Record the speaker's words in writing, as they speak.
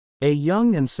A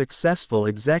young and successful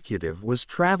executive was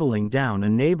traveling down a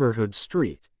neighborhood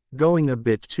street, going a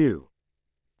bit too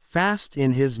fast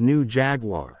in his new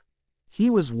Jaguar. He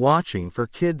was watching for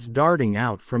kids darting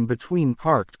out from between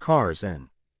parked cars and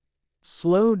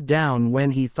slowed down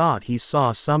when he thought he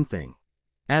saw something.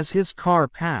 As his car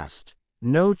passed,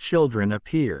 no children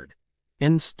appeared.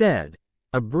 Instead,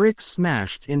 a brick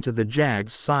smashed into the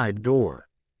Jag's side door.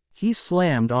 He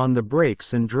slammed on the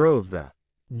brakes and drove the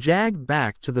Jag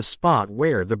back to the spot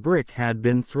where the brick had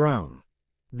been thrown.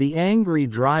 The angry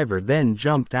driver then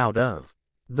jumped out of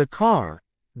the car,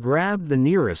 grabbed the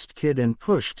nearest kid and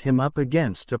pushed him up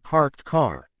against a parked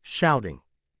car, shouting,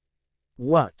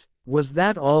 "What was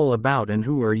that all about and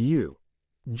who are you?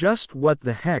 Just what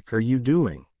the heck are you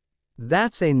doing?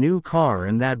 That's a new car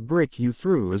and that brick you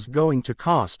threw is going to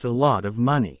cost a lot of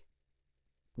money.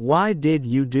 Why did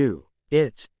you do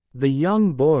it?" The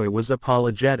young boy was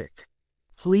apologetic.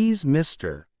 "Please,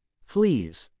 mister.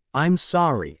 Please, I'm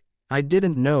sorry. I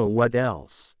didn't know what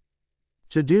else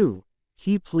to do,"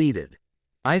 he pleaded.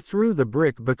 "I threw the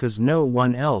brick because no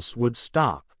one else would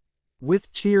stop."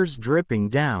 With tears dripping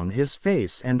down his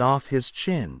face and off his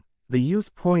chin, the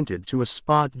youth pointed to a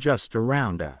spot just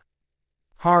around a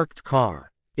parked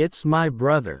car. "It's my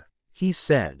brother," he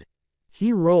said.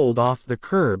 "He rolled off the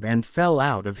curb and fell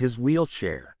out of his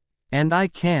wheelchair, and I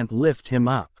can't lift him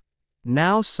up."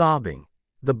 Now sobbing,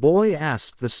 the boy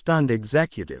asked the stunned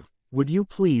executive, "Would you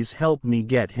please help me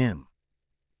get him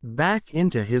back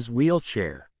into his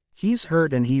wheelchair? He's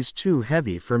hurt and he's too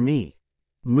heavy for me."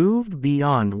 Moved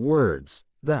beyond words,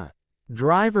 the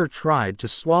driver tried to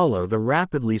swallow the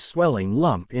rapidly swelling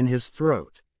lump in his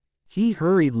throat. He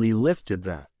hurriedly lifted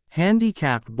the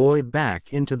handicapped boy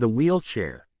back into the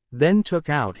wheelchair, then took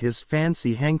out his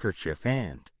fancy handkerchief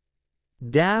and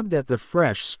dabbed at the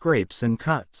fresh scrapes and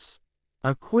cuts.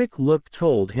 A quick look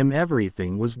told him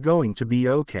everything was going to be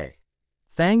okay.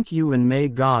 "Thank you and may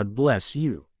God bless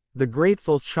you," the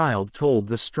grateful child told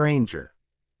the stranger.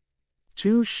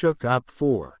 Too shook up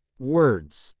for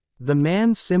words, the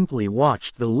man simply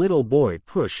watched the little boy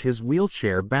push his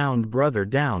wheelchair-bound brother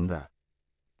down the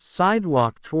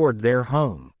sidewalk toward their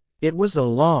home. It was a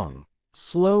long,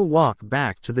 slow walk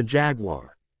back to the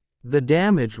Jaguar. The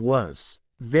damage was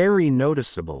very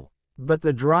noticeable, but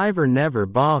the driver never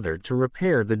bothered to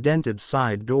repair the dented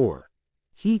side door.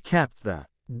 He kept the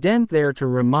dent there to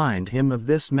remind him of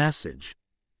this message: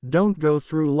 don't go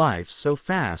through life so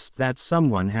fast that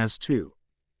someone has to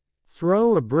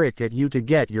throw a brick at you to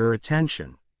get your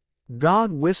attention.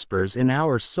 God whispers in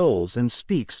our souls and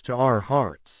speaks to our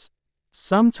hearts.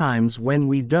 Sometimes when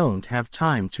we don't have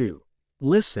time to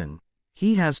listen,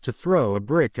 He has to throw a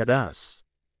brick at us.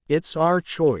 It's our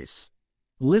choice.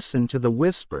 Listen to the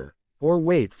whisper, or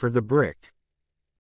wait for the brick.